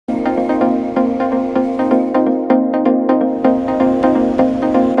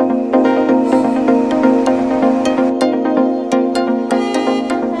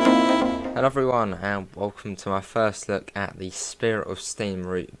Hello everyone and welcome to my first look at the Spirit of Steam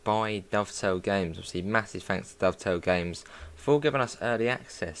route by DOVETAIL Games. Obviously massive thanks to DOVETAIL Games for giving us early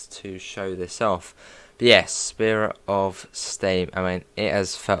access to show this off. But yes, Spirit of Steam, I mean it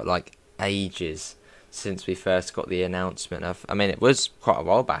has felt like ages since we first got the announcement of, I mean it was quite a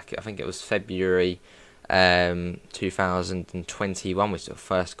while back, I think it was February 2021 we sort of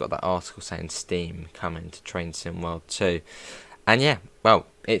first got that article saying Steam coming to Train Sim World 2. And yeah, well,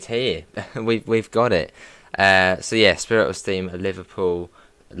 it's here. we've got it. So yeah, Spirit of Steam, Liverpool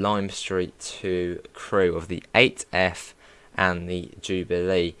Lime Street Crewe of the 8F and the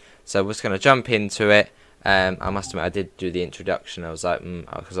Jubilee. So we're just going to jump into it. I must admit, I did do the introduction. I was like,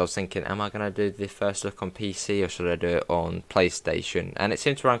 because I was thinking, am I going to do the first look on PC or should I do it on PlayStation? And it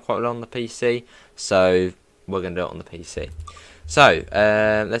seemed to run quite well on the PC, so we're going to do it on the PC. So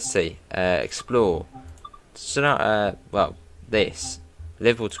let's see, explore. So now, well. This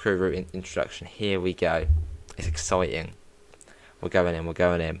Liverpool to Crewe route introduction. Here we go. It's exciting. We're going in.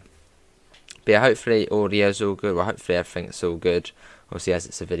 But yeah, hopefully audio's all good. Well, hopefully everything's all good. Obviously, as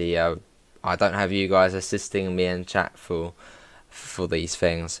it's a video, I don't have you guys assisting me in chat for these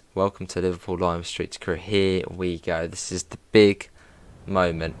things. Welcome to Liverpool Lime Street Crewe. Here we go. This is the big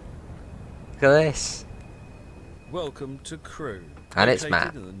moment. Look at this. Welcome to Crewe. And it's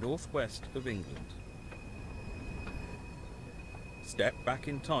Matt. In the northwest of England. Step back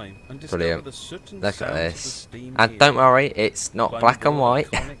in time and discover the soot and look at sounds this. of the steam And don't worry, it's not black and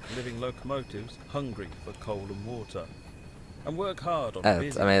white. Iconic living locomotives hungry for coal and water. And work hard on I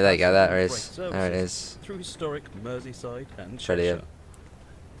mean, there you go. There it is. There it is. Through historic Merseyside and brilliant.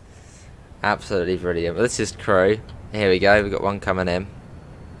 Absolutely brilliant. Well, this is Crewe. Here we go. We've got one coming in.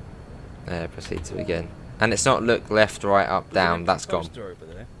 Proceed to begin. And it's not look left, right, up, down. That's gone. Over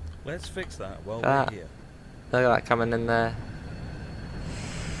there. Let's fix that while we're here. Look at that coming in there.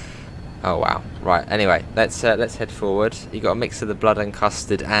 Oh wow! Right. Anyway, let's head forward. You got a mix of the blood and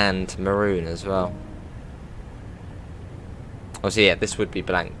custard and maroon as well. Obviously, yeah, this would be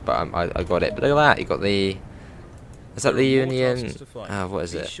blank, but I got it. But look at that. You got the. Is that the Union? Oh, what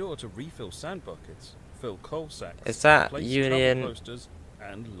is it? Be sure to refill sand buckets, fill coal sacks. Is that Union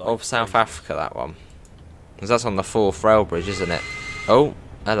of South Africa? That one. Because that's on the 4th rail bridge, isn't it? Oh,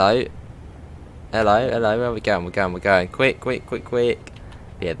 hello. Hello. Where are we going? We're going. Quick.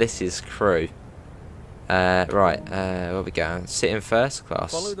 Yeah, this is Crewe. Right, where are we going? Sit in first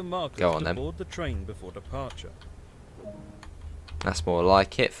class. Follow the markers go on then. Board the train before departure. That's more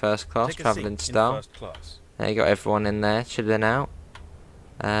like it. First class, travelling style. First class. There you got everyone in there, chilling out.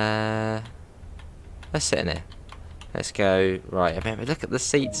 Let's sit in here. Let's go. Right, I mean, look at the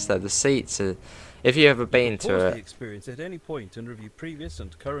seats though. The seats are. If you've ever been to the experience at any point and review previous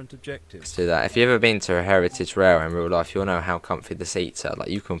and current objectives. Let's do that. If you've ever been to a heritage railway in real life, you'll know how comfy the seats are. Like,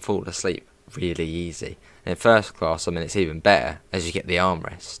 you can fall asleep really easy. And in first class, I mean, it's even better as you get the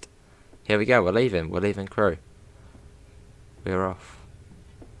armrest. Here we go. We're leaving Crewe. We're off.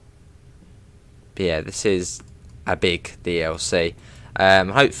 But yeah, this is a big DLC.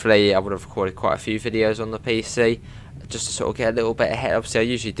 Hopefully, I would have recorded quite a few videos on the PC. Just to sort of get a little bit ahead. Obviously, I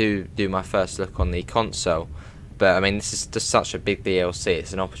usually do my first look on the console, but I mean, this is just such a big DLC.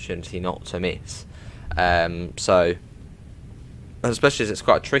 It's an opportunity not to miss. So, especially as it's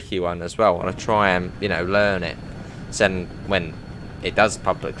quite a tricky one as well. I want to try and learn it. So then when it does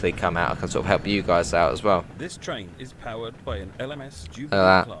publicly come out, I can sort of help you guys out as well. This train is powered by an LMS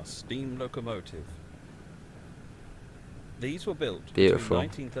Jubilee class steam locomotive. These were built between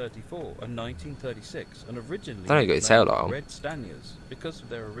 1934 and 1936 and originally got your tail light on. Red Staniers because of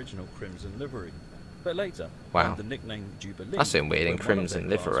their original crimson livery. But later, the nickname Jubilee, that's been weird in crimson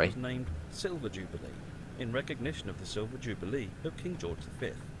livery. Was named Silver Jubilee in recognition of the Silver Jubilee of King George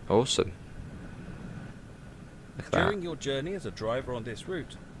V. Awesome. Look at that. During your journey as a driver on this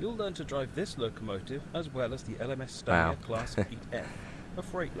route, you'll learn to drive this locomotive as well as the LMS Stanier Class 8F, a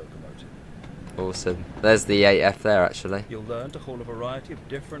freight locomotive. Awesome. There's the 8F there, actually. You'll learn to haul a variety of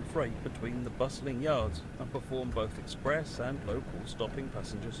different freight between the bustling yards and perform both express and local stopping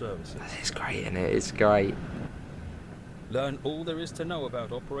passenger services. It's great, isn't it? It's great. Learn all there is to know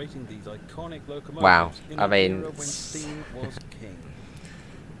about operating these iconic locomotives. Wow. In I mean, era when steam was king.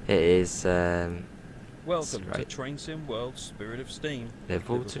 It is. Welcome to Train Sim World Spirit of Steam.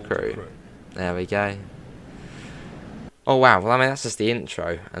 Liverpool to Crewe. There we go. Oh wow. Well, I mean, that's just the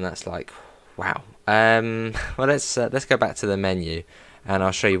intro, and that's like. Wow. Well, let's go back to the menu, and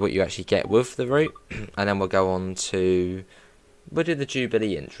I'll show you what you actually get with the route, and then we'll go on to we'll do the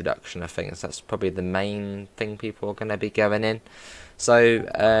Jubilee introduction. I think that's probably the main thing people are going to be going in. So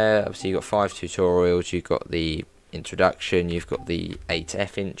obviously you've got 5 tutorials. You've got the introduction, you've got the A to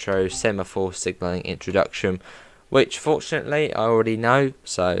F intro, semaphore signalling introduction, which fortunately I already know,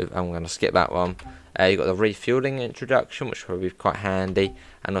 so I'm going to skip that one. You've got the refueling introduction, which will be quite handy,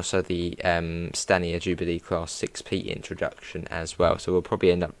 and also the Stania Jubilee Class 6P introduction as well. So we'll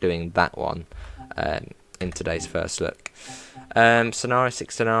probably end up doing that one in today's first look. 6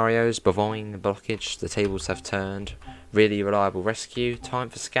 scenarios: bovine blockage, the tables have turned, really reliable rescue, time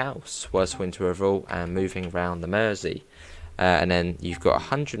for scouts, worst winter overall, and moving around the Mersey. And then you've got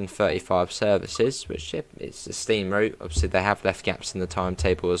 135 services, which it's a steam route. Obviously they have left gaps in the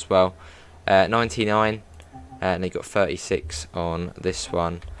timetable as well. 99, and they got 36 on this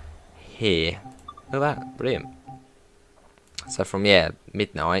one here. Look at that, brilliant. So from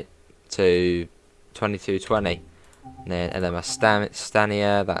midnight to 22:20, and then LMS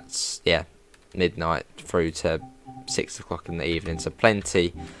Stania, that's midnight through to 6 o'clock in the evening. So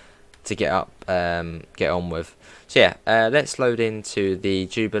plenty to get on with. So let's load into the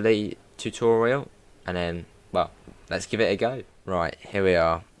Jubilee tutorial, and then let's give it a go. Right, here we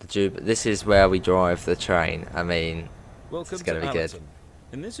are. This is where we drive the train. I mean, it's going to be good.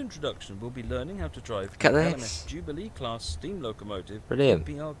 In this introduction, we'll be learning how to drive the LMS Jubilee class steam locomotive. Brilliant.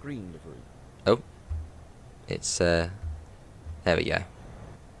 PR green livery. Oh, it's there we go.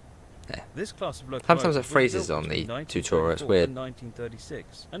 Yeah. This class of locomotive sometimes it freezes on the tutorial. It's weird.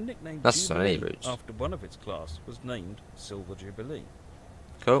 1936, and nicknamed That's Jubilee on any routes. after one of its class was named Silver Jubilee.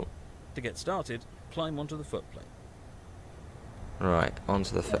 Cool. To get started, climb onto the footplate. Right,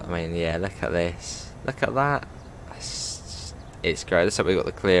 onto the foot. I mean, look at this. Look at that. It's great. Looks like we've got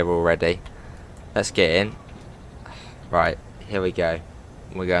the clear already. Let's get in. Right, here we go.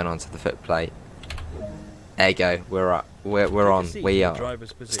 We're going onto the footplate. There you go. We're up. We're on. We are.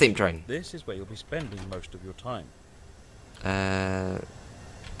 Steam train. This is where you'll be spending most of your time.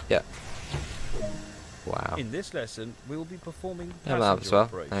 Yeah. Wow. In this lesson, we will be performing as well.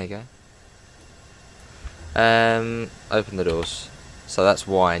 There you go. Open the doors. So that's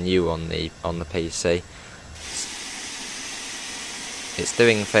Y and U on the PC. It's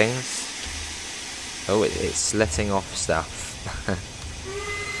doing things. Oh, it's letting off stuff.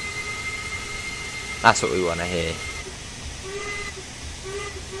 That's what we want to hear.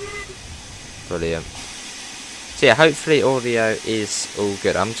 Brilliant. So hopefully audio is all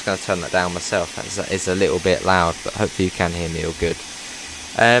good. I'm just going to turn that down myself. That is a little bit loud, but hopefully you can hear me all good.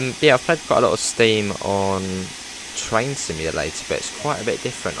 I've played quite a lot of Steam on Train Simulator, but it's quite a bit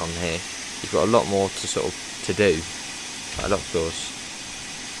different on here. You've got a lot more to do. Quite a lot of doors.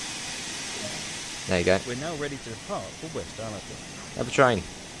 There you go. We're now ready to depart for West Allerton. Have a train.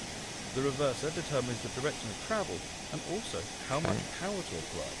 The reverser determines the direction of travel and also how much power to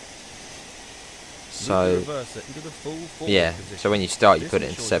apply. So move the reverser into the full forward position. So when you start, you put it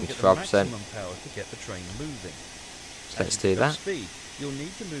into 75%. Maximum power to get the train moving. So let's do that. Speed, you'll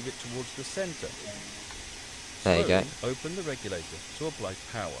need to move it towards the centre. There you go. Open the regulator to apply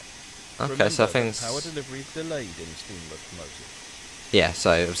power. Okay, Remember so things. Power delivery is delayed in steam locomotive. Yeah,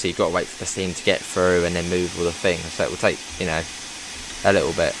 so obviously you've got to wait for the steam to get through and then move all the things. So it will take, a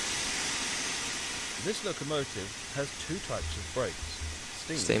little bit. This locomotive has two types of brakes: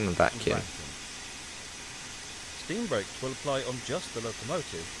 steam and vacuum. Steam brakes will apply on just the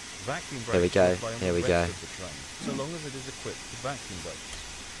locomotive. Vacuum brakes Here we go. will apply on Here we the go. rest of the train, so long as it is equipped with vacuum brakes.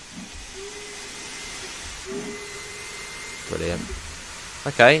 Brilliant.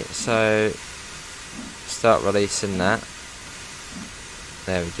 Okay, so start releasing that.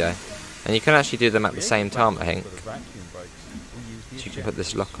 There we go. And you can actually do them at the same time, I think. So you can put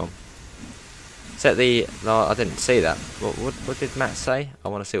this lock on. Set the. No, I didn't see that. What did Matt say? I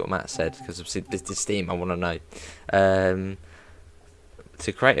want to see what Matt said, because obviously this is Steam. I want to know.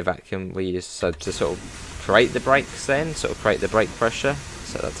 To create a vacuum, we use to sort of create the brakes. Then create the brake pressure.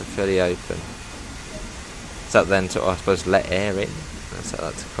 Set that to fully open. Set then to I suppose let air in. And set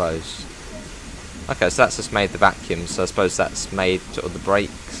that to close. Okay, so that's just made the vacuum. So I suppose that's made the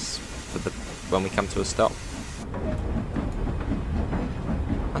brakes for when we come to a stop.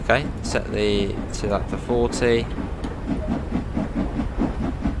 Okay, set to that for 40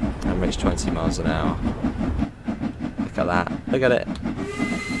 and reach 20 miles an hour. Look at that. Look at it.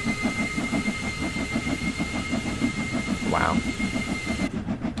 Wow.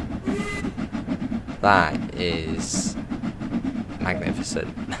 That is magnificent.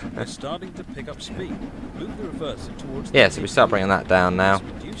 We're starting to pick up speed. Move the reverser towards so we start bringing that down now.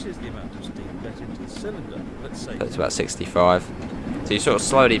 This reduces the amount of steam let into the cylinder, let's say. So it's about 65. So you sort of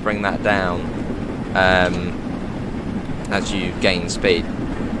slowly bring that down as you gain speed.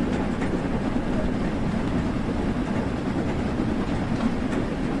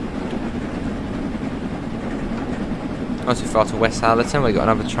 Not too far to West Allerton. We've got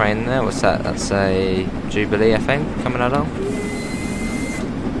another train there. What's that? That's a Jubilee, I think, coming along.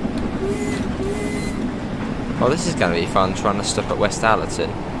 Well, this is going to be fun, trying to stop at West Allerton.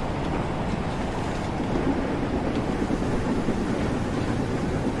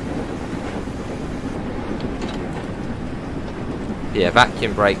 Yeah,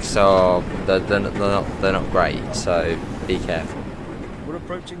 vacuum brakes are they're not great, so be careful. We're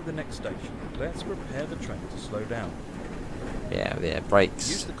approaching the next station. Let's prepare the train to slow down. Yeah, brakes.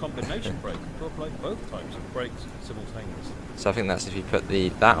 Use the combination brake to apply both types of brakes simultaneously. So I think that's if you put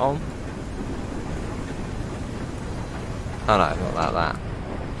that on. Oh no, not that.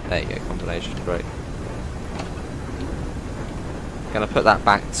 There you go, combination brake. Gonna put that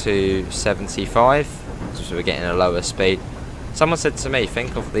back to 75, so we're getting a lower speed. Someone said to me,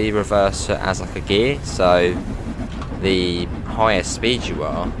 think of the reverser as like a gear, so the higher speed you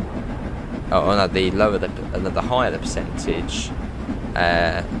are, the higher the percentage,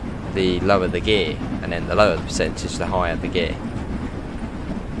 the lower the gear, and then the lower the percentage, the higher the gear.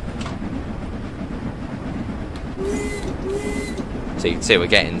 So you can see we're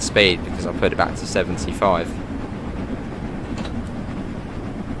getting speed because I put it back to 75.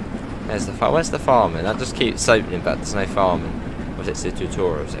 Where's the farming? I just keep opening, but there's no farming. Or if it's the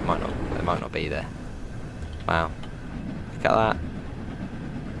tutorials, it might not be there. Wow, look at that.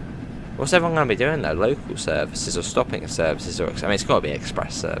 What's everyone going to be doing though? Local services or stopping services? Or I mean, it's got to be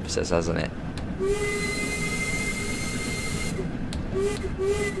express services, hasn't it?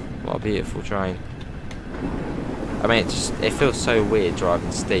 What a beautiful train. I mean, it feels so weird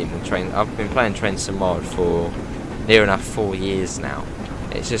driving steam and train. I've been playing Train Sim World for near enough 4 years now.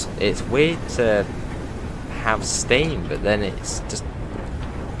 It's weird to have steam, but then it's just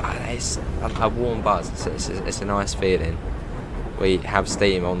it's a warm buzz. It's a nice feeling. We have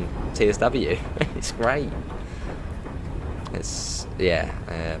steam on TSW. It's great. It's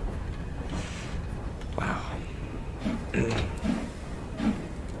wow.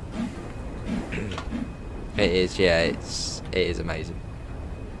 It is, yeah. It is amazing.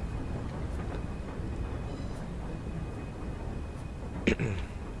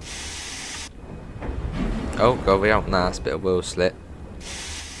 Oh god, we don't know. That's a bit of wheel slip.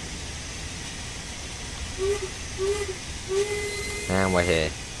 And we're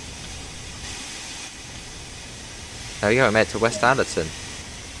here. There we go, we made it to West Allerton.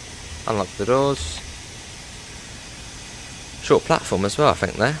 Unlock the doors. Short platform as well, I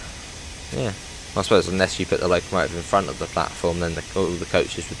think, there. Yeah. I suppose unless you put the locomotive in front of the platform, then all the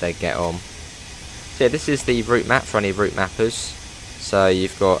coaches would then get on. So yeah, this is the route map for any route mappers. So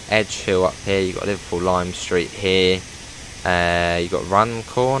you've got Edge Hill up here, you've got Liverpool Lime Street here. You've got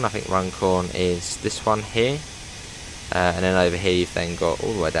Runcorn, I think Runcorn is this one here. And then over here you've then got,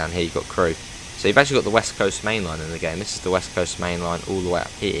 all the way down here, you've got Crewe. So you've actually got the West Coast Main Line in the game. This is the West Coast Main Line all the way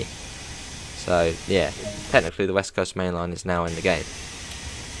up here. So yeah, technically the West Coast Main Line is now in the game.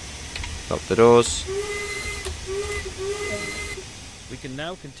 Lock the doors. We can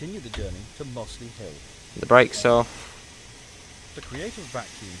now continue the journey to Mossley Hill. The brakes off. To create a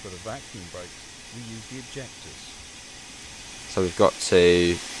vacuum for the vacuum brakes, we use the ejectors. So we've got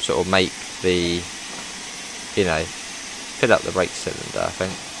to sort of make the, fill up the brake cylinder, I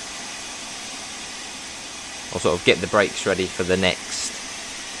think. Or sort of get the brakes ready for the next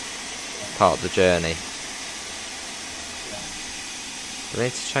part of the journey. Do we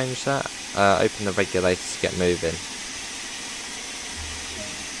need to change that? Open the regulator to get moving.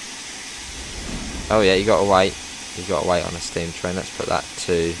 Oh yeah, you got to wait. You got to wait on a steam train. Let's put that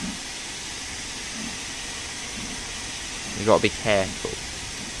to. You got to be careful.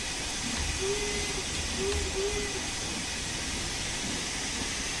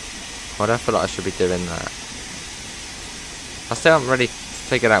 I don't feel like I should be doing that. I still haven't really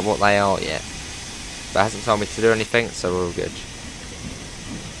figured out what they are yet, but it hasn't told me to do anything, so we're all good.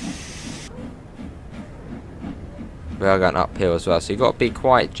 We are going uphill as well, so you've got to be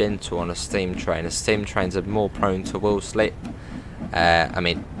quite gentle on a steam train. A steam trains are more prone to wheel slip. I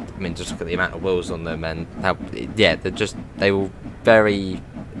mean, just look at the amount of wheels on them, and how, yeah, they will very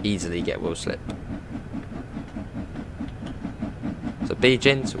easily get wheel slip. So be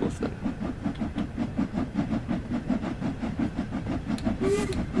gentle with them.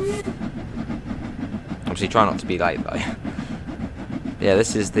 Obviously, try not to be late though. Yeah,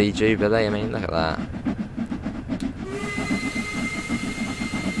 this is the Jubilee. I mean, look at that.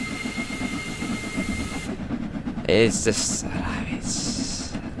 It's just,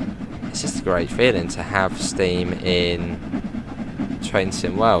 it's just a great feeling to have steam in Train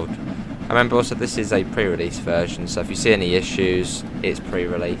Sim World. remember also this is a pre-release version, so if you see any issues, it's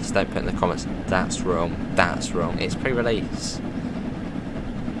pre-release. Don't put in the comments, that's wrong, that's wrong. It's pre-release.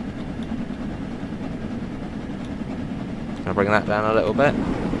 Gonna bring that down a little bit.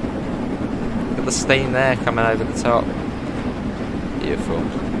 Look at the steam there coming over the top. Beautiful.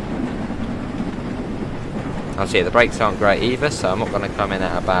 Obviously, the brakes aren't great either, so I'm not going to come in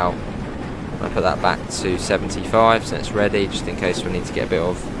at about. I'm going to put that back to 75 so it's ready, just in case we need to get a bit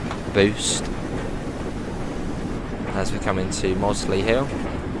of boost as we come into Mosley Hill.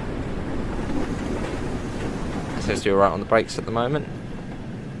 So it's alright on the brakes at the moment.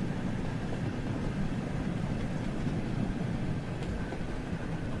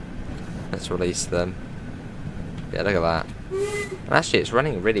 Let's release them. Yeah, look at that. And actually it's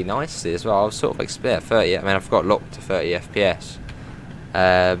running really nicely as well. I was sort of expecting 30, I mean I've got locked to 30 FPS.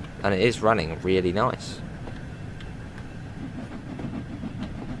 And it is running really nice.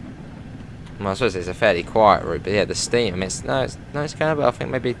 Well, I suppose it's a fairly quiet route, but yeah, the steam, I mean, it's going, but I think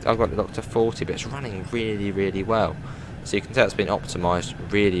maybe I've got it locked to 40, but it's running really, really well. So you can tell it's been optimised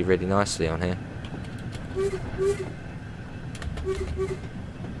really, really nicely on here.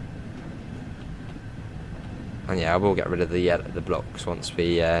 And yeah, I will get rid of the blocks once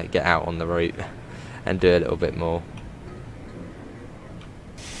we get out on the route and do a little bit more.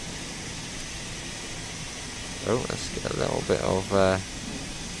 Oh, let's get a little bit of,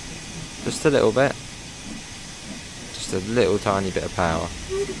 just a little bit. Just a little tiny bit of power.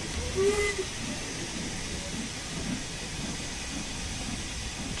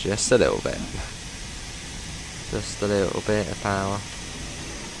 Just a little bit. Just a little bit of power.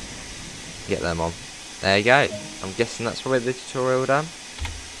 Get them on. There you go. I'm guessing that's probably the tutorial done.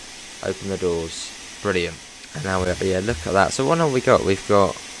 Open the doors. Brilliant. And now we look at that. So what have we got? We've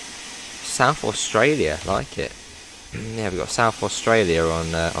got South Australia. Like it. Yeah, we've got South Australia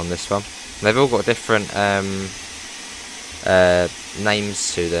on this one. They've all got different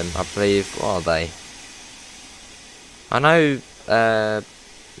names to them. I believe. What are they? I know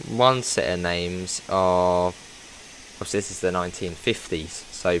one set of names are. Obviously, this is the 1950s.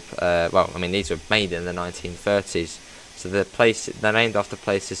 So, well, I mean, these were made in the 1930s. So they're named after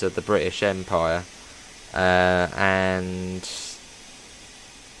places of the British Empire, and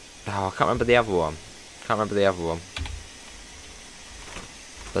I can't remember the other one.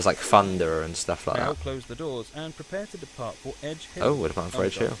 There's like Thunder and stuff like now that. Close the doors and prepare to depart for Edge Hill. Oh, we're departing for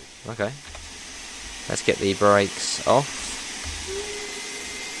Edge Hill. Okay. Let's get the brakes off.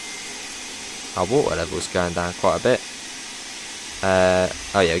 Our water level's going down quite a bit.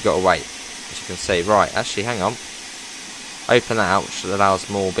 Oh yeah, we've got to wait, as you can see. Right, actually, hang on. Open that out, which allows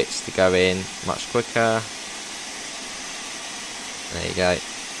more bits to go in much quicker. There you go.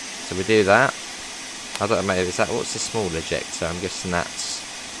 So we do that. I don't know, maybe is that, what's the small ejector? I'm guessing that's...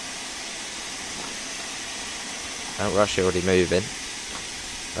 Oh, we're actually already moving.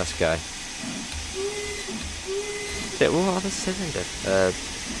 Let's go. What are the cylinder?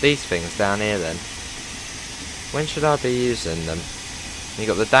 These things down here then. When should I be using them? You've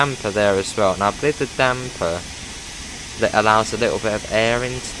got the damper there as well. Now I believe the damper that allows a little bit of air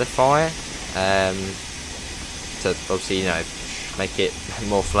into the fire. To obviously, you know, make it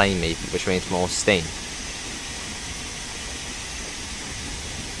more flamey, which means more steam.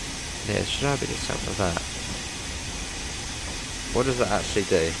 Yeah, should I be doing something with that? What does that actually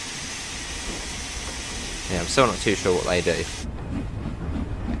do? Yeah, I'm still not too sure what they do.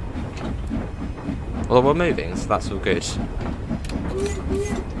 Although we're moving, so that's all good.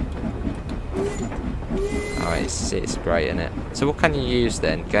 Alright, it's great, isn't it? So what can you use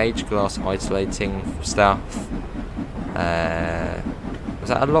then? Gauge glass isolating stuff. Was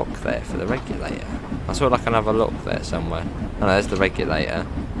that a lock there for the regulator? I saw like another lock there somewhere. Oh no, there's the regulator.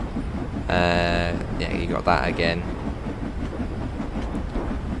 Yeah, you got that again.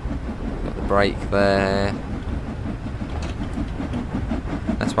 Got the brake there.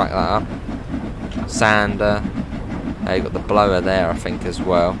 Let's whack that up. Sander. You got the blower there, I think, as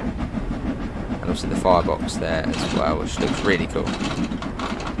well. And also the firebox there as well, which looks really cool.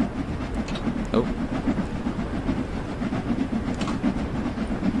 Oh.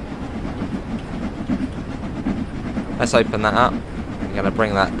 Let's open that up. I'm going to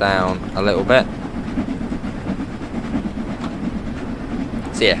bring that down a little bit.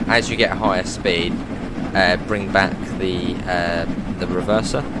 So yeah, as you get a higher speed, bring back the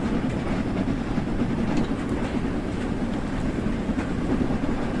reverser.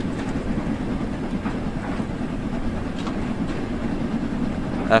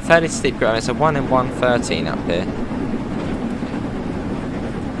 Fairly steep ground. It's a 1 in 113 up here.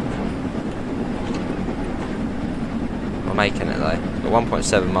 We're making it though. Got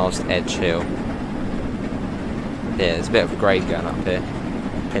 1.7 miles to Edge Hill. Yeah, there's a bit of a grade going up here.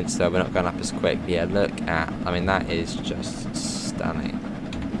 Hence though, we're not going up as quick. But yeah, look at, I mean, that is just stunning.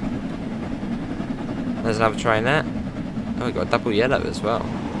 There's another train there. Oh, we've got a double yellow as well.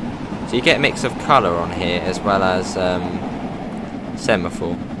 So you get a mix of colour on here as well as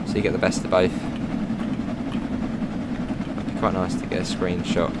semaphore. So you get the best of both. It'd be quite nice to get a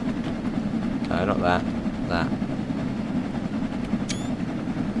screenshot. No, not that. That.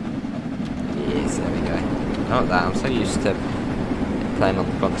 Yes, there we go. Not that. I'm so used to playing on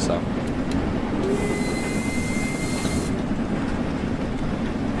the console.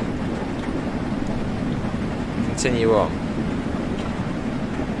 Continue on.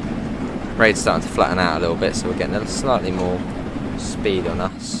 Grade's starting to flatten out a little bit, so we're getting a slightly more speed on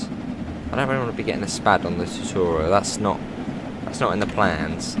us. I don't really want to be getting a spad on the tutorial. That's not in the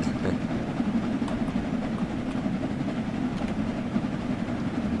plans.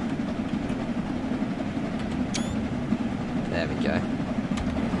 There we go.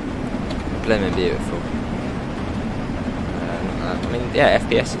 Blooming beautiful. I mean, yeah,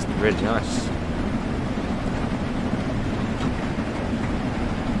 FPS is really nice.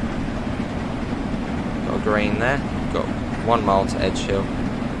 Got a green there. Got 1 mile to Edge Hill.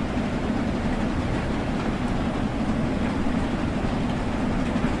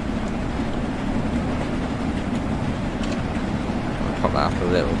 I'll pop that up a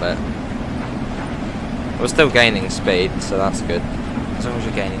little bit. We're still gaining speed, so that's good. As long as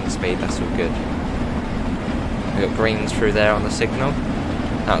you're gaining speed, that's all good. We've got greens through there on the signal.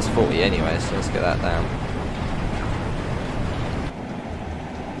 That was 40 anyway, so let's get that down.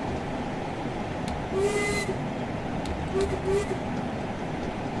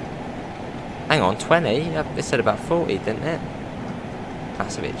 Hang on, 20? It said about 40, didn't it?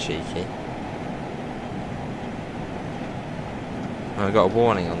 That's a bit cheeky. And we've got a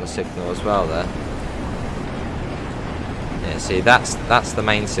warning on the signal as well there. Yeah, see, that's the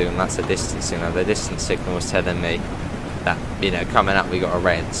main signal, that's the distance signal. The distance signal was telling me that, you know, coming up we got a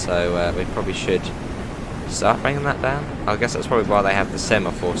red, so we probably should start bringing that down. I guess that's probably why they have the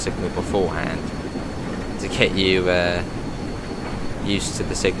semaphore signal beforehand, to get you used to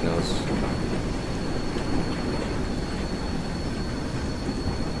the signals.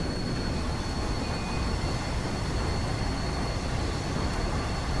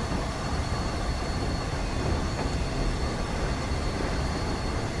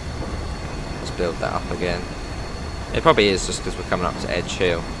 Build that up again. It probably is just because we're coming up to Edge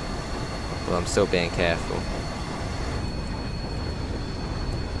Hill. Well, I'm still being careful.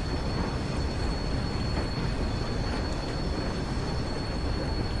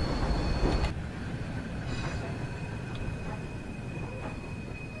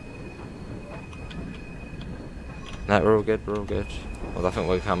 No, we're all good, we're all good. Well, I think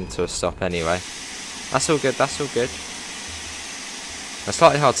we'll come to a stop anyway. That's all good, that's all good. It's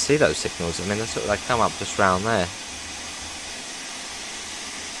slightly hard to see those signals. I mean, they come up just round there.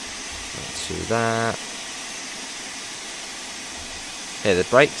 Let's do that. Yeah, the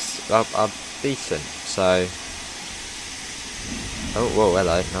brakes are decent, so... Oh, whoa,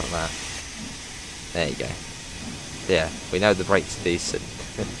 hello, not that. There you go. Yeah, we know the brakes are decent.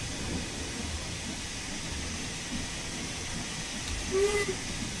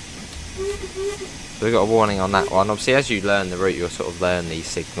 So we got a warning on that one. Obviously, as you learn the route, you'll sort of learn these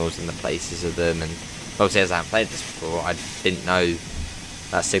signals and the places of them. And obviously, as I haven't played this before, I didn't know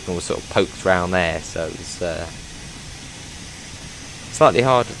that signal was sort of poked round there, so it was slightly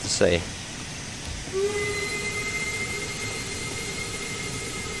harder to see.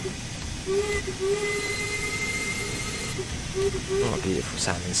 What a beautiful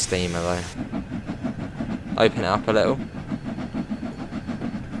sounding steamer, though. Open it up a little.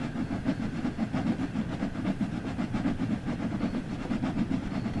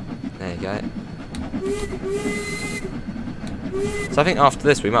 There you go. So I think after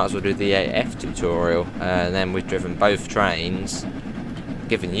this we might as well do the AF tutorial, and then we've driven both trains,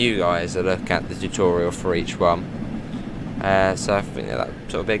 giving you guys a look at the tutorial for each one. So I think that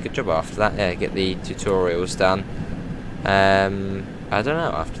sort of be a good job after that. Yeah, get the tutorials done. I don't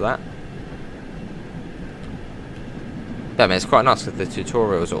know after that. But I mean, it's quite nice because the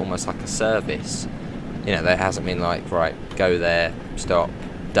tutorials are almost like a service. You know, there hasn't been like, right, go there, stop,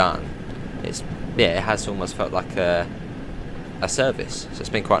 done. It's, yeah, it has almost felt like a service, so it's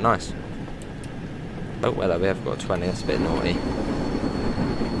been quite nice. Oh, well, we have got 20, that's a bit naughty.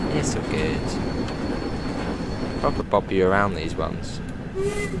 It's all good. Proper bob you around these ones.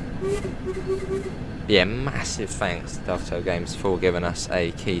 Yeah, massive thanks to DOVETAIL Games for giving us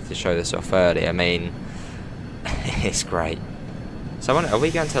a key to show this off early. I mean, it's great. So are we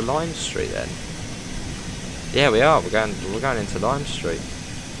going to Lime Street then? Yeah, we are. We're going into Lime Street.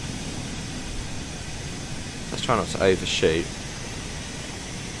 Let's try not to overshoot.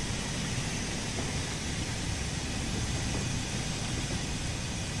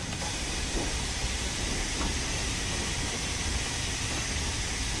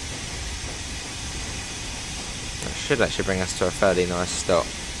 That should actually bring us to a fairly nice stop.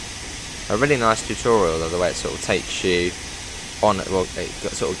 A really nice tutorial, though, the way it sort of takes you on, well, it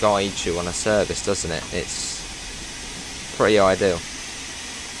sort of guides you on a service, doesn't it? It's pretty ideal.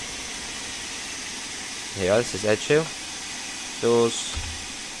 Here we go, this is Edgehill. Doors.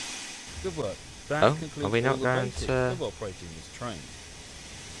 Good work. That concludes are we not all the going basics to... of operating this train.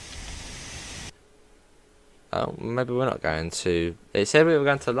 Oh, maybe we're not going to... It said we were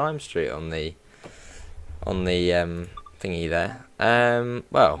going to Lime Street on the thingy there.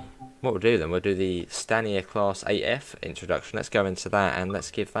 Well, what we'll do then, we'll do the Stanier Class 8F introduction. Let's go into that and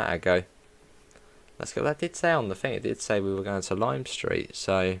let's give that a go. Let's go. That did say on the thing, it did say we were going to Lime Street,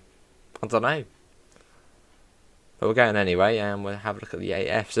 so I don't know. But we're going anyway, and we'll have a look at the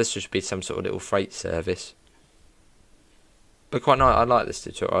 8F. So this should be some sort of little freight service. But quite nice. I like this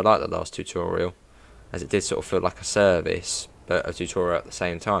tutorial. I like the last tutorial, as it did sort of feel like a service, but a tutorial at the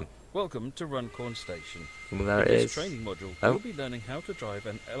same time. Welcome to Runcorn Station. Well, there In it this is. training module, Oh. you'll be learning how to drive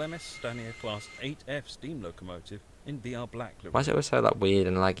an LMS Stanier Class 8F steam locomotive in BR Black livery. Why is it always so like weird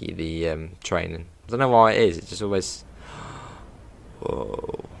and laggy, the training? I don't know why it is. It just always...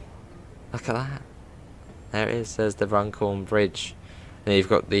 Whoa. Look at that. There it is. There's the Runcorn Bridge. And you've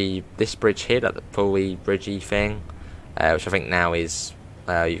got this bridge here, like the pulley bridgey thing, which I think now is...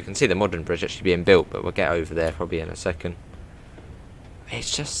 you can see the modern bridge actually being built, but we'll get over there probably in a second.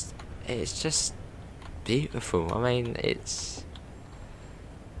 It's just beautiful. I mean, it's...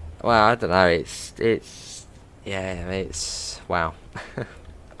 Well, I don't know. Yeah, it's wow.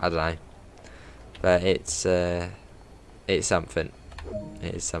 I don't know, but it's something.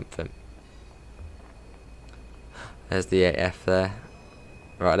 It is something. There's the 8F there.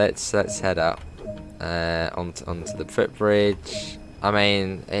 Right, let's head up onto the footbridge. I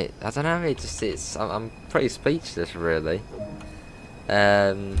mean, I don't know. I'm pretty speechless, really.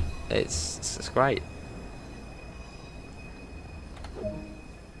 It's great.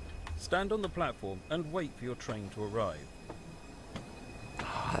 Stand on the platform and wait for your train to arrive.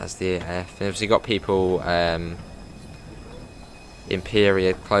 Oh, that's the 8F. And obviously got people in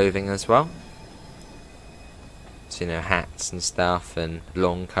period clothing as well. So, you know, hats and stuff and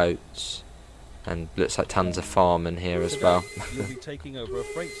long coats. And looks like tons of firemen here as well. You'll be taking over a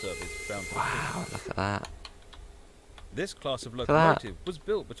freight service bound for Wow, look at that. This class of at that. locomotive was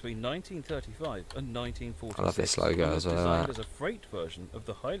built between 1935 and 1946. I love this logo and as was well. designed as a freight version of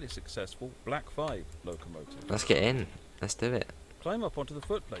the highly successful Black 5 locomotive. Let's get in. Let's do it. Climb up onto the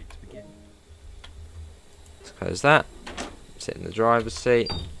footplate to begin. Let's close that. Sit in the driver's seat.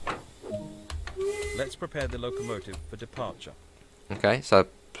 Let's prepare the locomotive for departure. Okay, so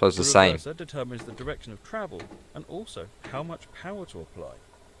close the The same. reverser determines the direction of travel and also how much power to apply.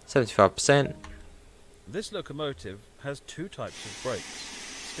 75%. This locomotive has two types of brakes,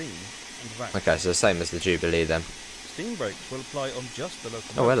 steam and vacuum. Okay, so the same as the Jubilee then. Steam brakes will apply on just the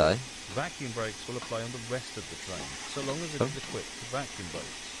locomotive. Oh, hello. Vacuum brakes will apply on the rest of the train, so long as it is equipped with vacuum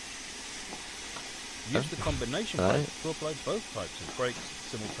brakes. Use the combination brake to apply both types of brakes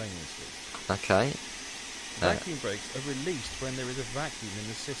simultaneously. Okay. Vacuum brakes are released when there is a vacuum in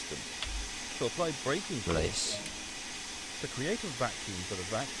the system. To apply braking Release. to create a vacuum for the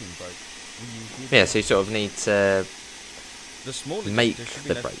vacuum brake, we use the Yeah, so you sort of need to... The small make ejector should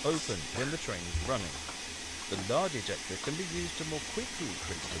the be left brakes. open when the train is running. The large ejector can be used to more quickly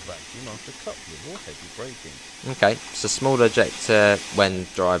increase the vacuum after coupling or heavy braking. Okay, so small ejector when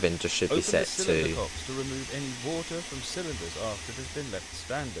driving just should be Open set the cylinder to... cocks to remove any water from cylinders after it has been left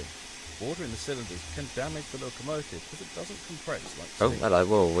standing. Water in the cylinders can damage the locomotive because it doesn't compress like Oh, steam. hello,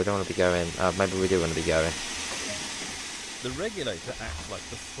 whoa, we don't want to be going... maybe we do want to be going. The regulator acts like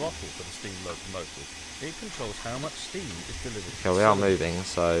the throttle for the steam locomotive. It controls how much steam is delivered to Okay, the we are cylinder. moving,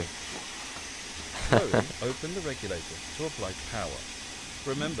 so... Slowly open the regulator to apply power.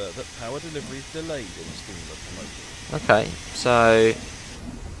 Remember that power delivery is delayed in a steam locomotive. Okay, so...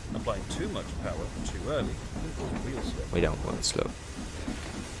 Applying too much power too early can cause wheel slip. We don't want slow.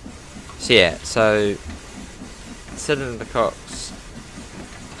 So yeah, so... cylinder cocks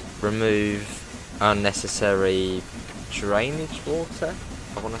remove unnecessary drainage water,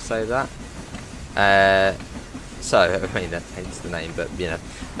 I want to say that. So, I mean, that hence the name, but, you know.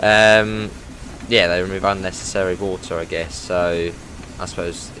 Yeah, they remove unnecessary water, I guess, so I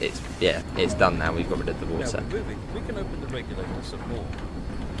suppose it's done now. We've got rid of the water. Now we're moving. We can open the regulator some more.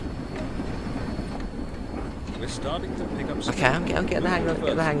 We're starting to pick up. Okay, I'm getting the hang of it.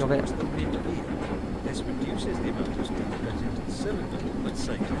 Get the hang of it. The mid here. This reduces the amount of steam that goes into the cylinder. Let's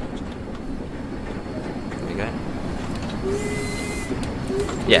say. There we go.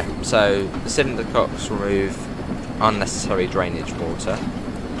 Yeah, so the cylinder cocks remove unnecessary drainage water.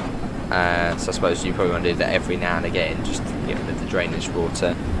 So I suppose you probably want to do that every now and again, just to get rid of the drainage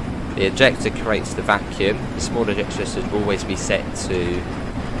water. The ejector creates the vacuum. The small ejector should always be set to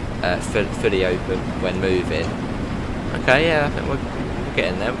fully open when moving. Okay, yeah, I think we're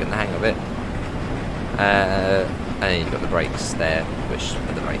getting there. We're getting the hang of it. And then you've got the brakes there, which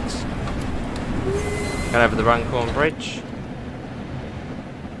are the brakes. Going over the Runcorn Bridge.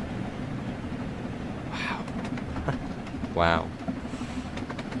 Wow. Wow.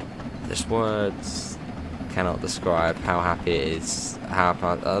 Just words cannot describe how happy it is.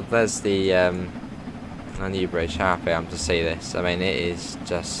 There's the new bridge. How happy I am to see this. I mean, it is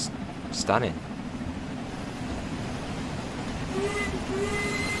just stunning.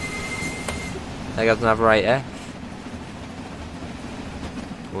 There goes another 8F.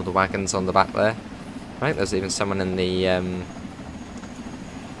 All the wagons on the back there. I think there's even someone in the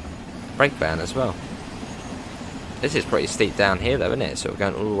brake van as well. This is pretty steep down here though, isn't it? So we're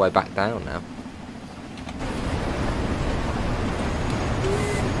going all the way back down now.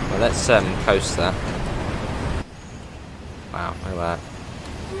 Well, let's coast that. Wow, look at that.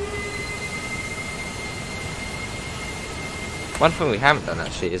 One thing we haven't done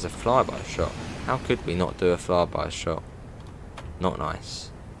actually is a flyby shot. How could we not do a flyby shot? Not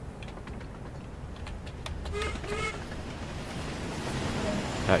nice.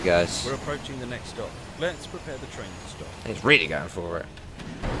 There it goes. We're approaching the next stop. Let's prepare the train to stop. It's really going for it.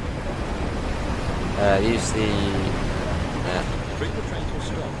 Use the... Bring the train to a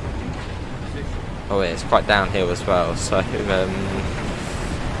stop. Position. Oh yeah, it's quite downhill as well, so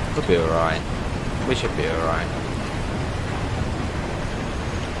we'll be alright. We should be alright.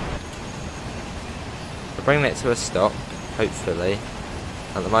 We're bringing it to a stop, hopefully.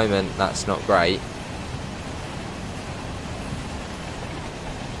 At the moment, that's not great.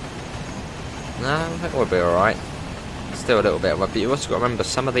 No, I think we'll be alright. Still a little bit, but you also got to remember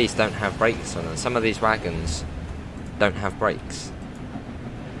some of these don't have brakes on them. Some of these wagons don't have brakes.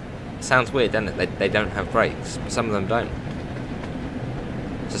 It sounds weird, doesn't it? They don't have brakes, but some of them don't.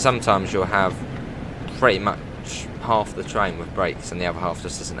 So sometimes you'll have pretty much half the train with brakes and the other half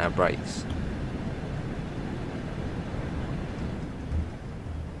just doesn't have brakes.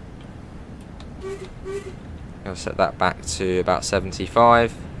 I'll set that back to about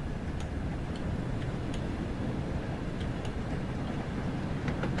 75.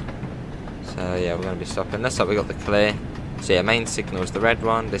 So yeah, we're going to be stopping. Looks like we got the clear. So yeah, main signal is the red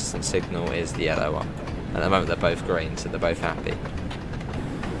one, distant signal is the yellow one. At the moment they're both green, so they're both happy.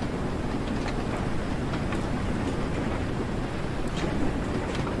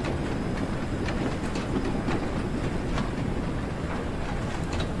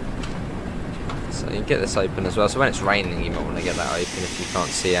 So you can get this open as well. So when it's raining you might want to get that open if you can't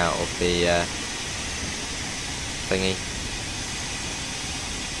see out of the thingy.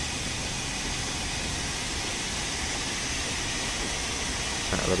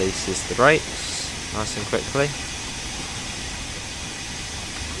 That releases the brakes nice and quickly.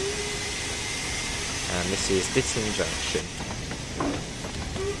 And this is Ditton Junction.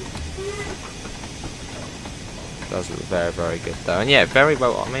 Does look very, very good though. And yeah, very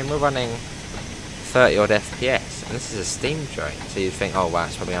well, I mean, we're running 30 odd FPS, and this is a steam train, so you'd think, oh wow,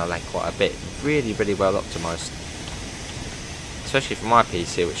 it's probably going to lag quite a bit. Really, really well optimised. Especially for my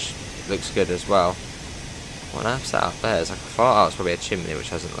PC, which looks good as well. What on earth's that up there? It's like a fire. Oh, it's probably a chimney which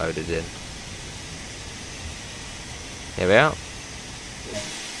hasn't loaded in. Here we are.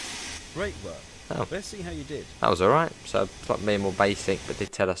 Great work. Oh. Let's see how you did. That was alright. So, like being more basic, but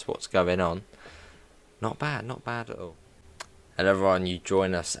did tell us what's going on. Not bad at all. And everyone, you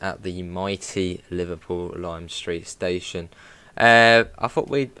join us at the mighty Liverpool Lime Street Station. I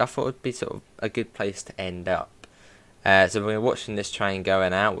thought it'd be sort of a good place to end up. So we're watching this train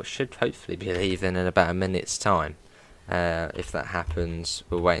going out, which should hopefully be leaving in about a minute's time. If that happens,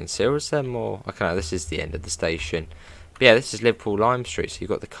 we'll wait and see. Or is there more? Okay, no, this is the end of the station. But yeah, this is Liverpool Lime Street. So you've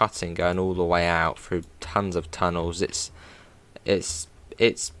got the cutting going all the way out through tons of tunnels. It's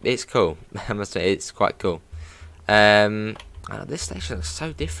cool. I must say, it's quite cool. This station looks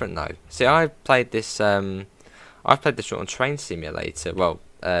so different though. See, I've played this short on Train Simulator. Well,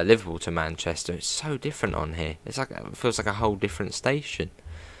 Liverpool to Manchester. It's so different on here. It's like, it feels like a whole different station.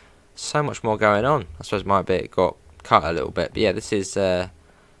 So much more going on. I suppose it might be it got cut a little bit. But yeah, this is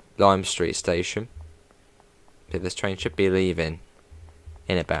Lime Street Station. This train should be leaving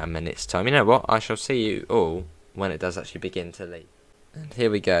in about a minute's time. You know what? I shall see you all when it does actually begin to leave. And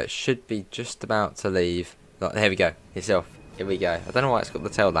here we go. It should be just about to leave. Like, here we go. It's off. Here we go. I don't know why it's got the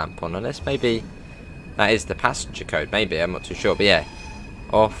tail lamp on this. Maybe that is the passenger code. Maybe. I'm not too sure. But yeah.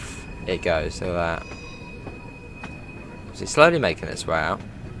 Off it goes. So it's slowly making its way out.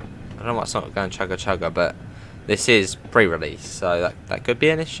 I don't know why it's not going chugga chugga, but this is pre-release, so that could be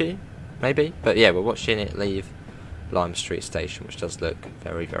an issue. Maybe. But yeah, we're watching it leave Lime Street Station, which does look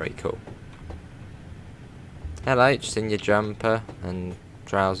very, very cool. Hello, just in your jumper and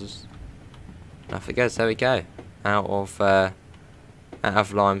trousers. Off it goes. There we go. Out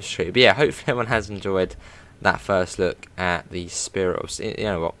of Lime Street. But yeah, hopefully everyone has enjoyed that first look at the Spirit of... You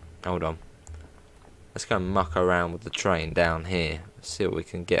know what? Hold on. Let's go and muck around with the train down here. See what we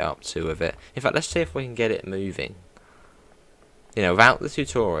can get up to with it. In fact, let's see if we can get it moving. You know, without the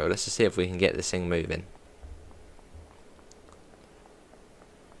tutorial, let's just see if we can get this thing moving.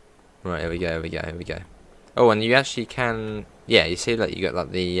 Right, here we go, here we go, here we go. Oh, and you actually can... Yeah, you see that you got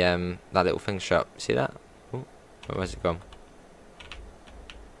like the that little thing shut. See that? Oh, where's it gone?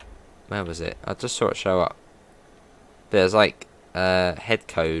 Where was it? I just saw it show up. There's like head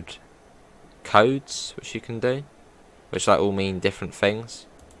codes which you can do, which like all mean different things.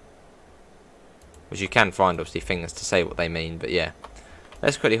 Which you can find obviously things to say what they mean, but yeah.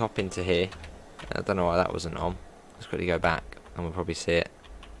 Let's quickly hop into here. I don't know why that wasn't on. Let's quickly go back and we'll probably see it.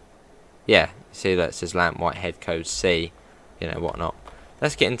 Yeah, you see that it says lamp white head code C, you know, whatnot.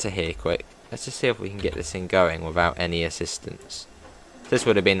 Let's get into here quick. Let's just see if we can get this thing going without any assistance. This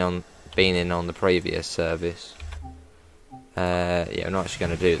would have been in on the previous service. Yeah, I'm not actually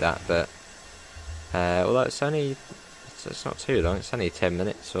going to do that, but although it's not too long. It's only 10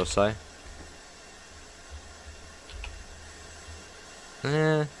 minutes or so.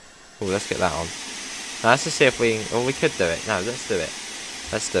 Oh, let's get that on. Now, let's just see if we can... Well, we could do it. No, let's do it.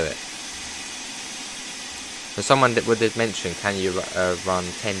 Let's do it. So someone would have mentioned, can you run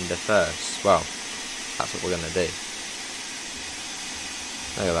tender first? Well, that's what we're going to do.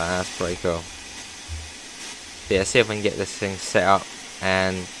 Look at that, that's pretty cool. But yeah, see if we can get this thing set up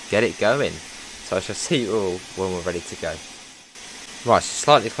and get it going. So I shall see you all when we're ready to go. Right, so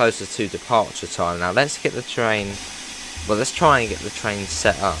slightly closer to departure time. Now let's get the train... Well, let's try and get the train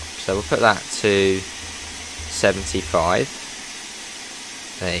set up. So we'll put that to 75.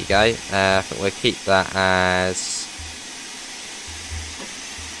 There you go. I think we'll keep that as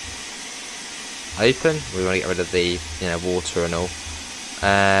open. We want to get rid of the water and all.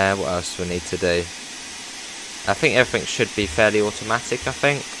 What else do we need to do? I think everything should be fairly automatic, I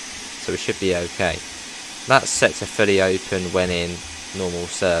think. So we should be okay. That's set to fully open when in normal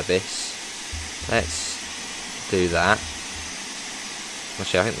service. Let's do that.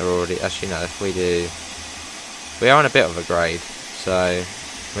 Actually, I think they're already... Actually, no, if we do... We are on a bit of a grade, so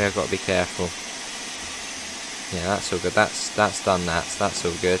we have got to be careful. Yeah, that's all good. That's done that, so that's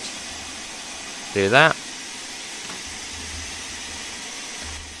all good. Do that.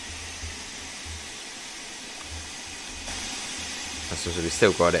 So we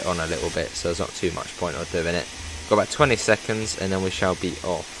still got it on a little bit, so there's not too much point of doing it. Got about 20 seconds and then we shall be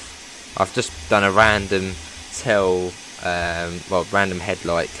off. I've just done a random random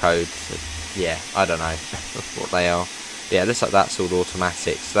headlight code. So, yeah, I don't know what they are. But yeah, looks like that's all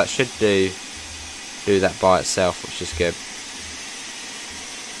automatic, so that should do that by itself, which is good.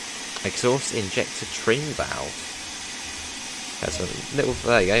 Exhaust injector trim valve. That's a little.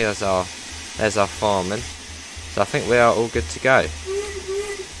 There you go. There's our fireman. So I think we are all good to go.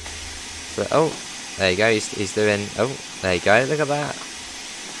 So, oh, there you go. He's doing. Oh, there you go. Look at that.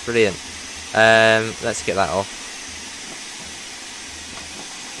 Brilliant. Let's get that off.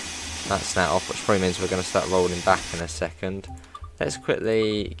 That's now off, which probably means we're going to start rolling back in a second. Let's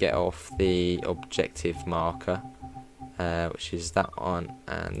quickly get off the objective marker, which is that one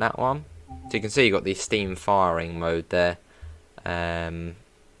and that one. So you can see you've got the steam firing mode there.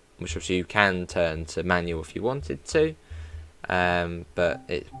 Which obviously you can turn to manual if you wanted to, but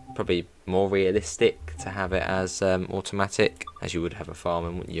it's probably more realistic to have it as automatic, as you would have a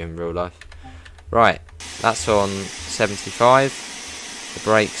fireman, wouldn't you, in real life? Right, that's on 75. The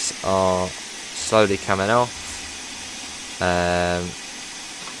brakes are slowly coming off.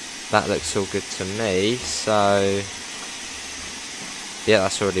 That looks all good to me, so yeah,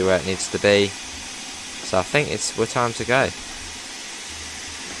 that's already where it needs to be. So I think we're time to go.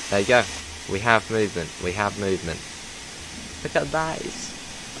 There you go. We have movement. We have movement. Look at that.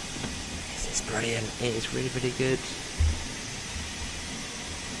 This is brilliant. It is really, really good.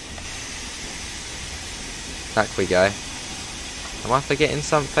 Back we go. Am I forgetting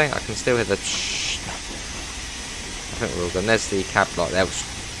something? I can still hear the shh. I think we're all gone. There's the cab light there, which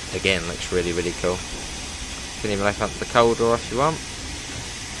again looks really, really cool. You can even open up the coal door if you want.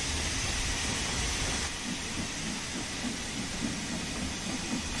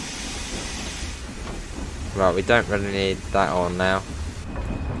 Right, we don't really need that on now.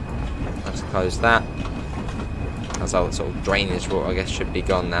 Let's close that. That's all sort of drainage water, I guess, should be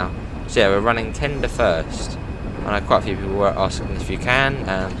gone now. So yeah, we're running tender first. I know quite a few people were asking if you can,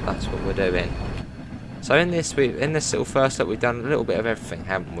 and that's what we're doing. So in this little first look, we've done a little bit of everything,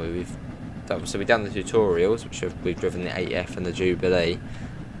 haven't we? We've done the tutorials, which we've driven the 8F and the Jubilee,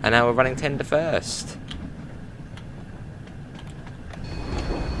 and now we're running tender first.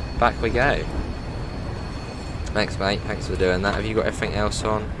 Back we go. Thanks, mate. Thanks for doing that. Have you got everything else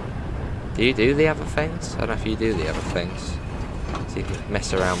on? Do you do the other things? I don't know if you do the other things. So you can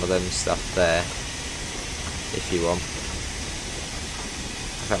mess around with them stuff there, if you want.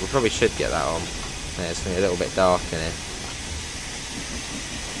 In fact, we probably should get that on. Yeah, it's going to be a little bit dark in here.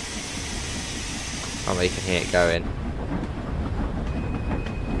 Oh, you can hear it going.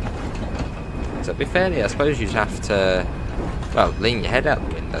 So to be fairly, I suppose you'd have to, well, lean your head out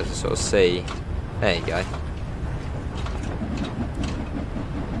the window to sort of see. There you go.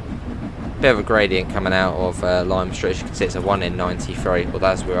 Bit of a gradient coming out of Lime Street. As you can see, it's a 1 in 93, but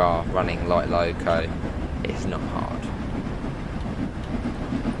as we are running light loco, it's not hard.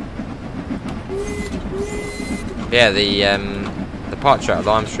 Yeah, the departure out of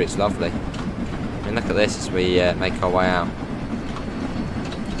Lime Street's lovely. I mean, look at this as we make our way out.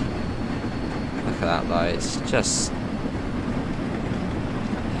 Look at that though, it's just...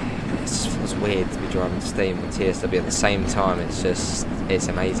 It's weird to be driving steam and TSW at the same time. It's just... it's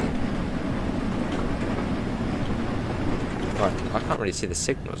amazing. Right, I can't really see the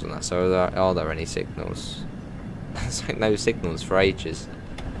signals on that, so are there any signals? There's like no signals for ages.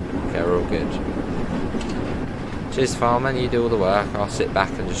 Okay, we're all good. Cheers, Farman, you do all the work. I'll sit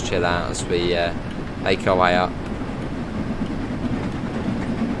back and just chill out as we make our way up.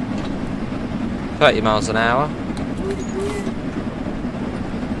 30 miles an hour.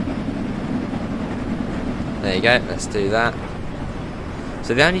 There you go, let's do that.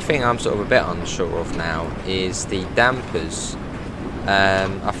 So the only thing I'm sort of a bit unsure of now is the dampers.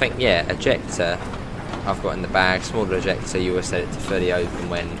 I think, yeah, ejector I've got in the bag, smaller ejector, you always set it to fully open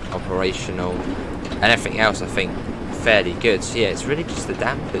when operational, and everything else I think fairly good. So yeah, it's really just the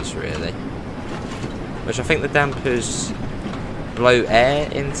dampers really, which I think the dampers blow air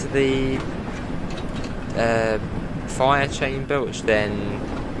into the fire chamber, which then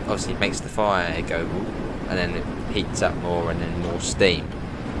obviously makes the fire go, and then it heats up more and then more steam.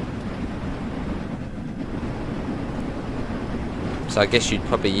 So I guess you'd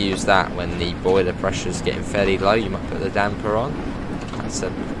probably use that when the boiler pressure is getting fairly low. You might put the damper on. That's a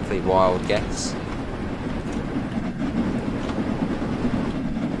complete wild guess.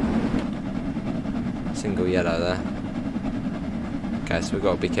 Single yellow there. Okay, so we've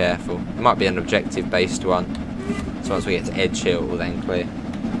got to be careful. It might be an objective based one. So once we get to Edge Hill, we'll then clear.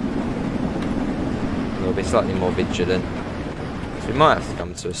 We'll be slightly more vigilant. So we might have to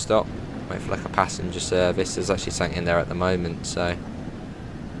come to a stop. Wait for like a passenger service. There's actually something in there at the moment, so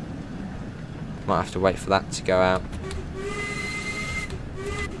might have to wait for that to go out.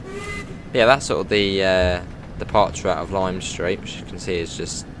 Yeah, that's sort of the departure out of Lime Street, which you can see is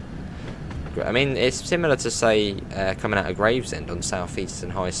just... I mean, it's similar to, say, coming out of Gravesend on South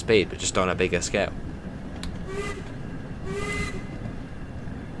Eastern High Speed, but just on a bigger scale.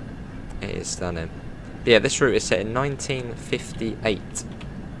 It is stunning. But yeah, this route is set in 1958.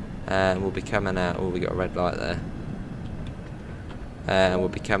 And we'll be coming out... oh, we got a red light there. And we'll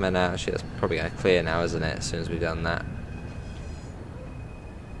be coming out... actually, that's probably going to clear now, isn't it, as soon as we've done that.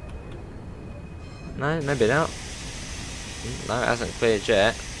 No, maybe not. No, it hasn't cleared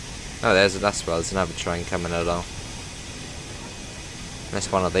yet. Oh, that's well, there's another train coming along. Unless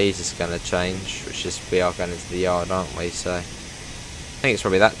one of these is going to change, which is, we are going into the yard, aren't we? So, I think it's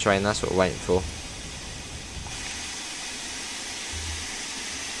probably that train, that's what we're waiting for.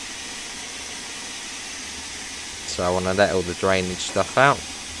 So I want to let all the drainage stuff out.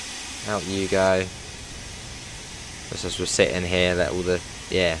 Out you go. Just as we're sitting here, let all the,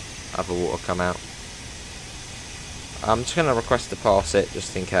 yeah, other water come out. I'm just going to request to pass it,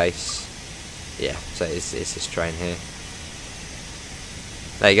 just in case. Yeah, so it's this train here.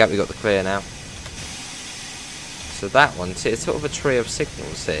 There you go, we've got the clear now. So that one, see, it's sort of a tree of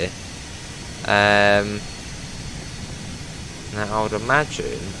signals here. Now I would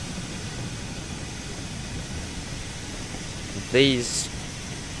imagine these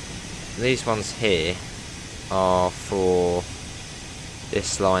ones here are for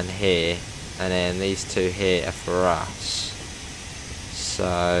this line here, and then these two here are for us.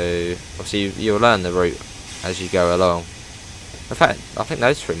 So obviously you'll learn the route as you go along. In fact, I think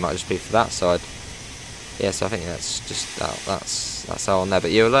those three might just be for that side. Yeah, so I think that's just that's all on there.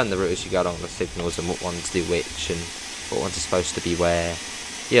 But you'll learn the route as you go along, the signals and what ones do which and what ones are supposed to be where.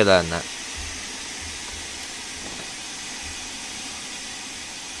 You'll learn that.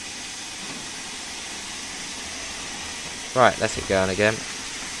 Right, let's get going again.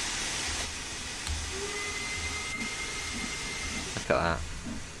 Look at that.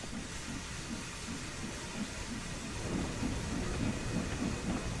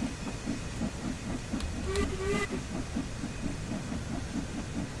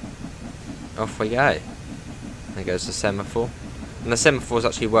 Off we go. There goes the semaphore. And the semaphores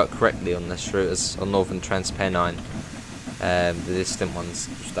actually work correctly on this route as on Northern Transpennine. The distant ones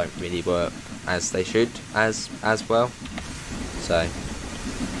just don't really work as they should as well. So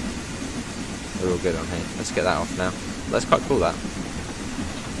we're all good on here. Let's get that off now. That's quite cool, that.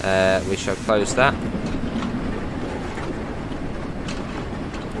 We shall close that.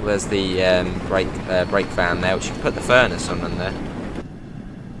 There's the brake van there, which you can put the furnace on in there.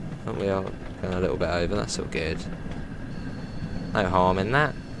 Oh, we are going a little bit over. That's all good. No harm in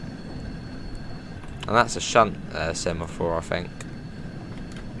that. And that's a shunt semaphore, I think.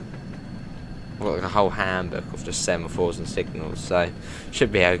 I've got like a whole handbook of just semaphores and signals, so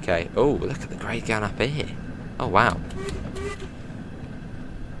should be okay. Oh, look at the grade going up here. Oh, wow.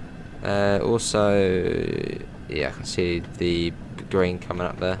 Also, yeah, I can see the green coming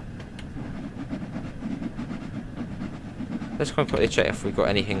up there. Let's go and quickly check if we've got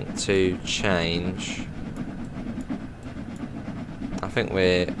anything to change. I think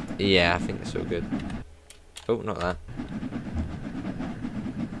we're... yeah, I think it's all good. Oh, not that.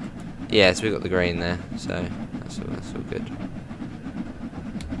 Yeah, so we've got the green there, so that's all good.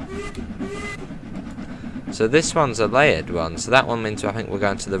 So this one's a layered one, so that one means I think we're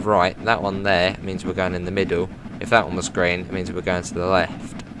going to the right. That one there means we're going in the middle. If that one was green, it means we're going to the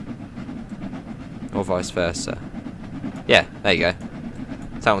left. Or vice versa. Yeah, there you go.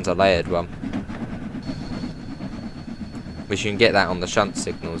 So that one's a layered one. Which you can get that on the shunt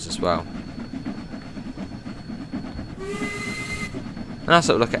signals as well. And that's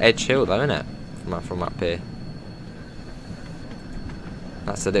sort of look at Edge Hill though, isn't it? From up here.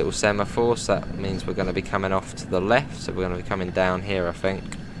 That's the little semaphore, so that means we're going to be coming off to the left. So we're going to be coming down here, I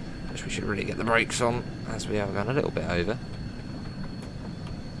think. Which we should really get the brakes on, as we are going a little bit over.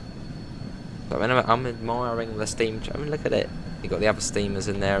 But I'm admiring the steam. I mean, look at it. You've got the other steamers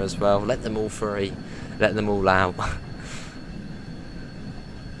in there as well. Let them all free. Let them all out.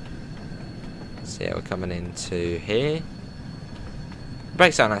 So yeah, we're coming into here. The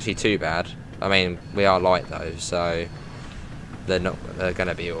brakes aren't actually too bad. I mean, we are light though, so they're going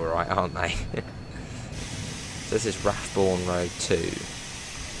to be all right, aren't they? So this is Rathbourne Road 2.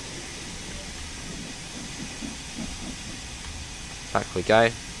 Back we go.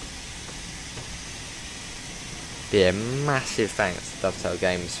 But yeah, massive thanks to Dovetail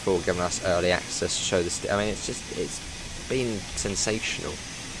Games for giving us early access to show this. I mean, it's been sensational.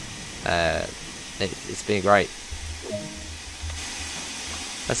 It's been great.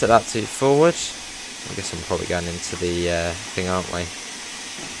 Let's set that to forward. I guess I'm probably going into the thing, aren't we?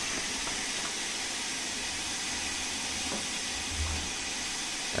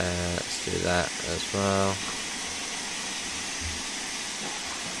 Let's do that as well.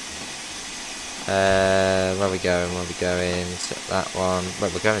 Where are we going? Where are we going? Set that one.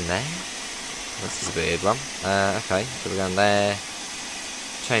 Wait, we're going there? This is a weird one. Okay, so we're going there.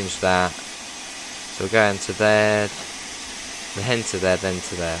 Change that. So we're going to there. Then to there, then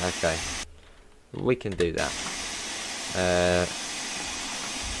to there. Okay. We can do that.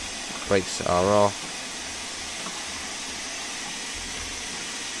 Brakes are off.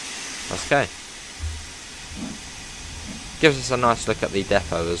 Let's go. Gives us a nice look at the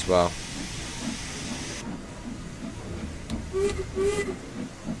depot as well.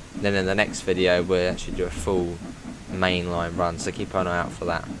 Then in the next video we'll actually do a full mainline run, so keep an eye out for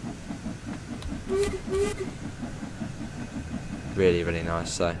that. Really, really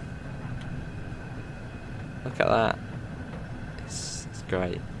nice though. Look at that. It's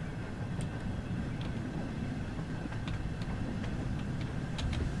great.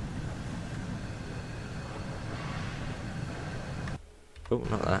 Oh,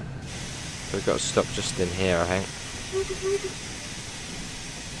 not that. We've got to stop just in here, I think.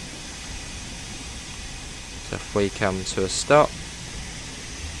 So if we come to a stop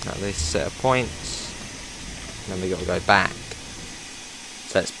at this set of points, then we've got to go back.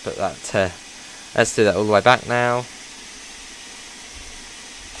 So let's put that Let's do that all the way back now.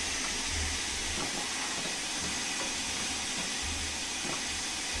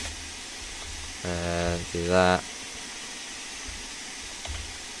 And do that.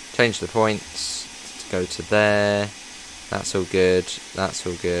 Change the points to go to there. That's all good. That's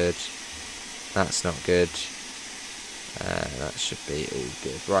all good. That's not good. That should be all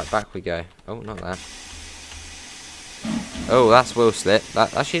good. Right, back we go. Oh, not that. Oh, that's wheel slip.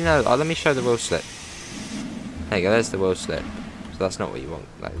 That, actually, no. Let me show the wheel slip. There you go. There's the wheel slip. So that's not what you want.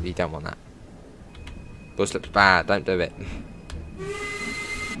 Like, you don't want that. Wheel slip's bad. Don't do it.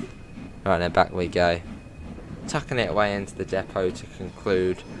 Right, then back we go. Tucking it away into the depot to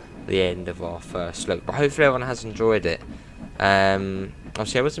conclude the end of our first look. But hopefully everyone has enjoyed it.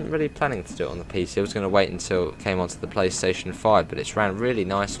 Obviously, I wasn't really planning to do it on the PC. I was going to wait until it came onto the PlayStation 5, but it's ran really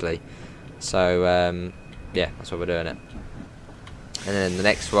nicely. So, yeah, that's why we're doing it. And then the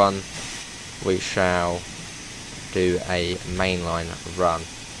next one, we shall do a mainline run.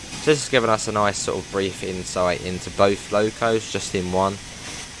 So this has given us a nice sort of brief insight into both locos, just in one.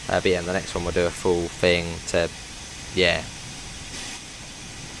 But yeah, the next one we'll do a full thing to, yeah.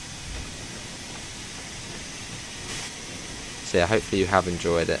 So yeah, hopefully you have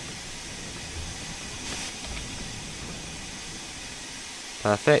enjoyed it.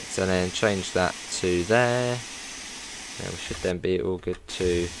 Perfect, and then change that to there. Yeah, we should then be all good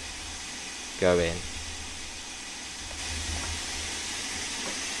to go in.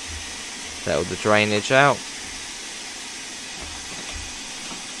 Let all the drainage out.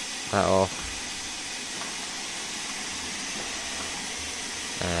 That off.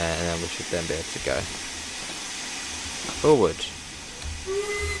 And then we should then be able to go forward.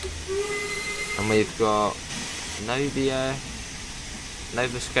 And we've got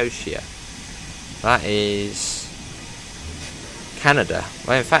Nova Scotia. That is Canada.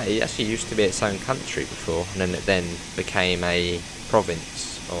 Well, in fact, it actually used to be its own country before, and then it then became a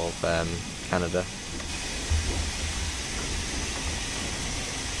province of Canada.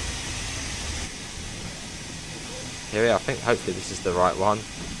 Here we are. I think hopefully this is the right one.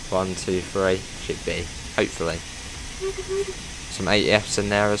 1, 2, 3. Should be. Hopefully. Some ATFs in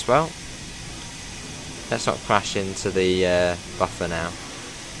there as well. Let's not crash into the buffer now.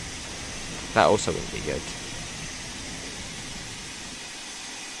 That also wouldn't be good.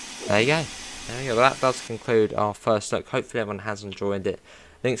 There you go. There we go. Well, that does conclude our first look. Hopefully everyone has enjoyed it.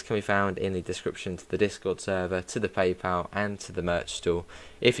 Links can be found in the description to the Discord server, to the PayPal, and to the merch store.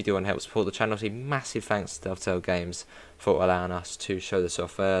 If you do want to help support the channel, massive thanks to DOVETAIL Games for allowing us to show this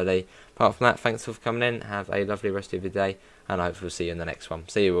off early. Apart from that, thanks for coming in. Have a lovely rest of your day, and I hope we'll see you in the next one.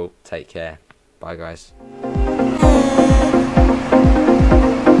 See you all. Take care. Bye, guys.